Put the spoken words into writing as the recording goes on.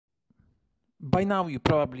By now you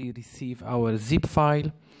probably receive our zip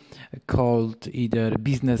file called either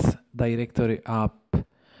Business Directory App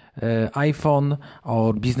iPhone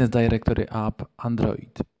or Business Directory App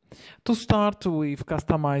Android. To start with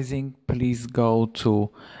customizing, please go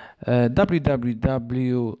to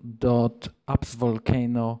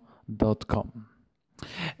www.appsvolcano.com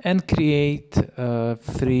and create a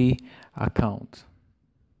free account.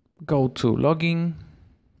 Go to login,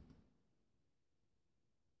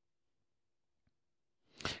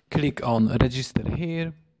 click on register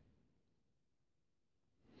here,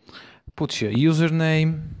 put your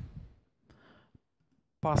username,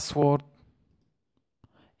 password,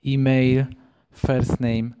 email, first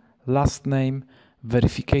name, last name,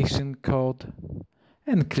 verification code,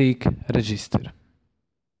 and click register.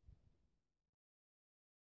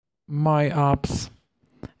 My apps,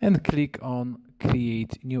 and click on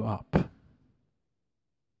create new app.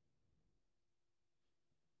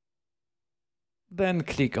 Then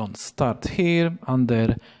click on start here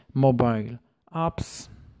under mobile apps.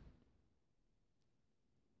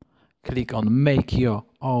 Click on make your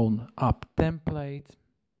own app template.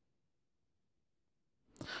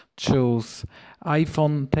 Choose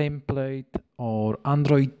iPhone template or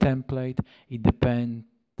Android template. It depends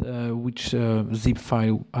which zip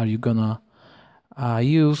file are you gonna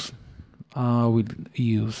use. We'll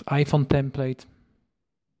use iPhone template.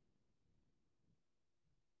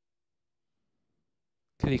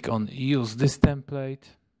 Click on use this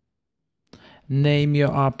template. Name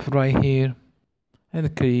your app right here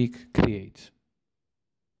and click create.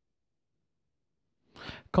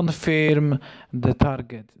 Confirm the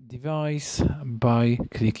target device by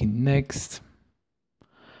clicking next.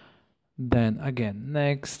 Then again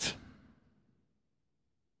next.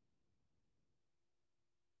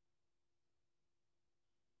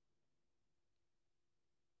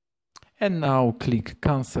 And now click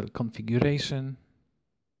cancel configuration.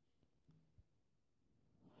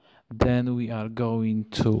 Then we are going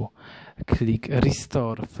to click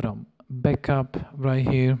restore from backup right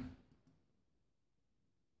here.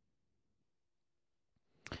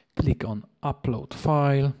 Click on upload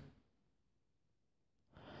file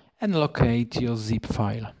and locate your zip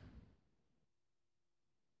file.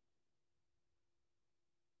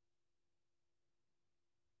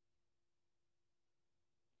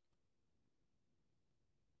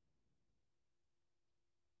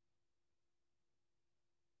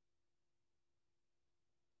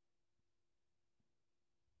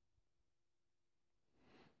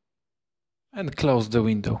 And close the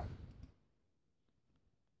window.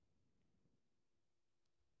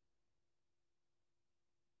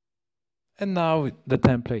 And now the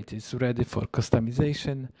template is ready for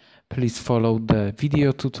customization. Please follow the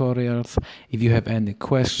video tutorials. If you have any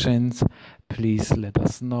questions, please let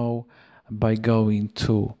us know by going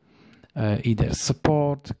to either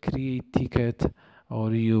support, create ticket,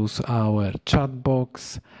 or use our chat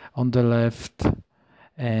box on the left.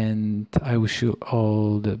 And I wish you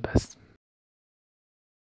all the best.